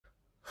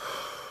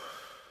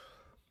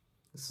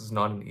This is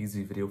not an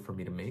easy video for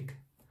me to make.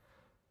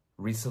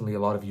 Recently, a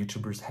lot of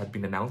YouTubers have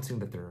been announcing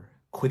that they're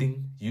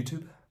quitting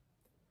YouTube,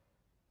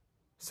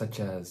 such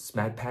as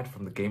SmadPat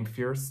from the Game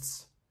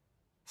Theorists,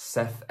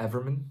 Seth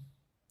Everman,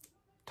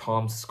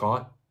 Tom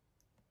Scott,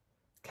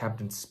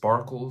 Captain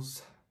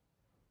Sparkles,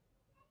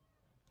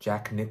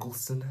 Jack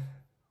Nicholson,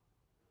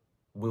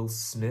 Will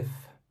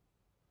Smith,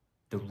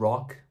 The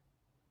Rock,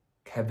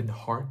 Kevin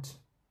Hart,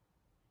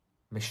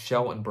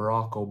 Michelle and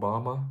Barack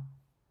Obama,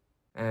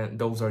 and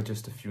those are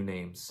just a few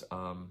names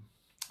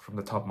from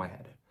the top of my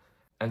head.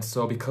 And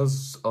so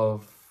because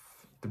of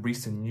the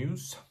recent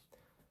news,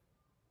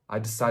 I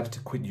decided to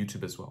quit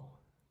YouTube as well.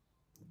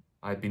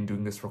 I've been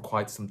doing this for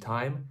quite some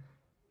time,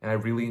 and I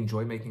really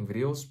enjoy making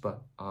videos,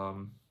 but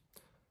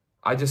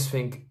I just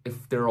think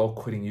if they're all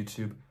quitting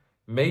YouTube,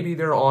 maybe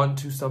they're on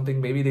to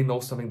something, maybe they know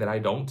something that I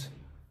don't.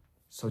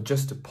 So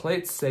just to play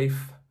it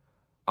safe,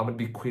 I'm gonna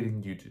be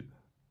quitting YouTube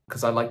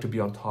because I like to be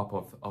on top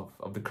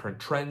of the current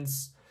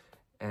trends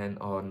and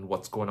on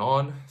what's going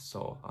on.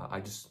 So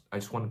I just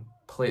want to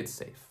play it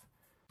safe.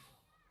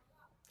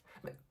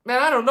 Man,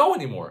 I don't know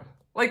anymore.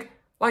 Like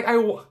I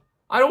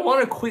don't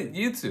want to quit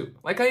YouTube.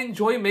 Like, I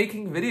enjoy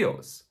making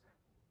videos,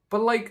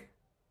 but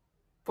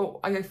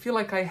I feel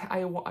like I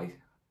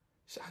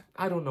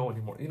don't know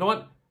anymore. You know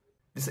what?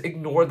 Just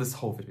ignore this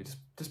whole video.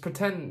 Just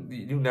pretend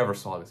you never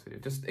saw this video.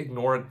 Just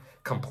ignore it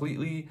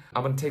completely.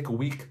 I'm gonna take a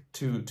week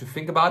to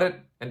think about it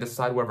and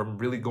decide whether I'm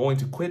really going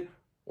to quit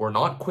or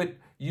not quit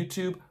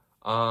YouTube.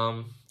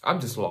 I'm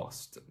just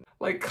lost.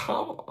 Like,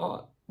 come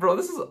on, bro.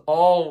 This is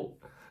all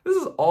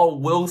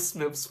Will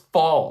Smith's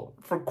fault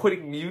for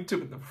quitting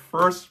YouTube in the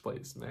first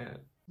place, man.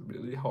 It's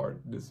really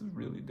hard. This is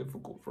really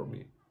difficult for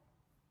me.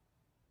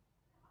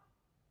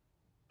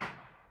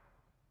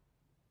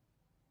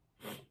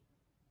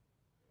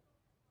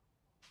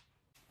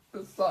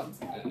 This sucks,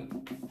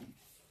 man.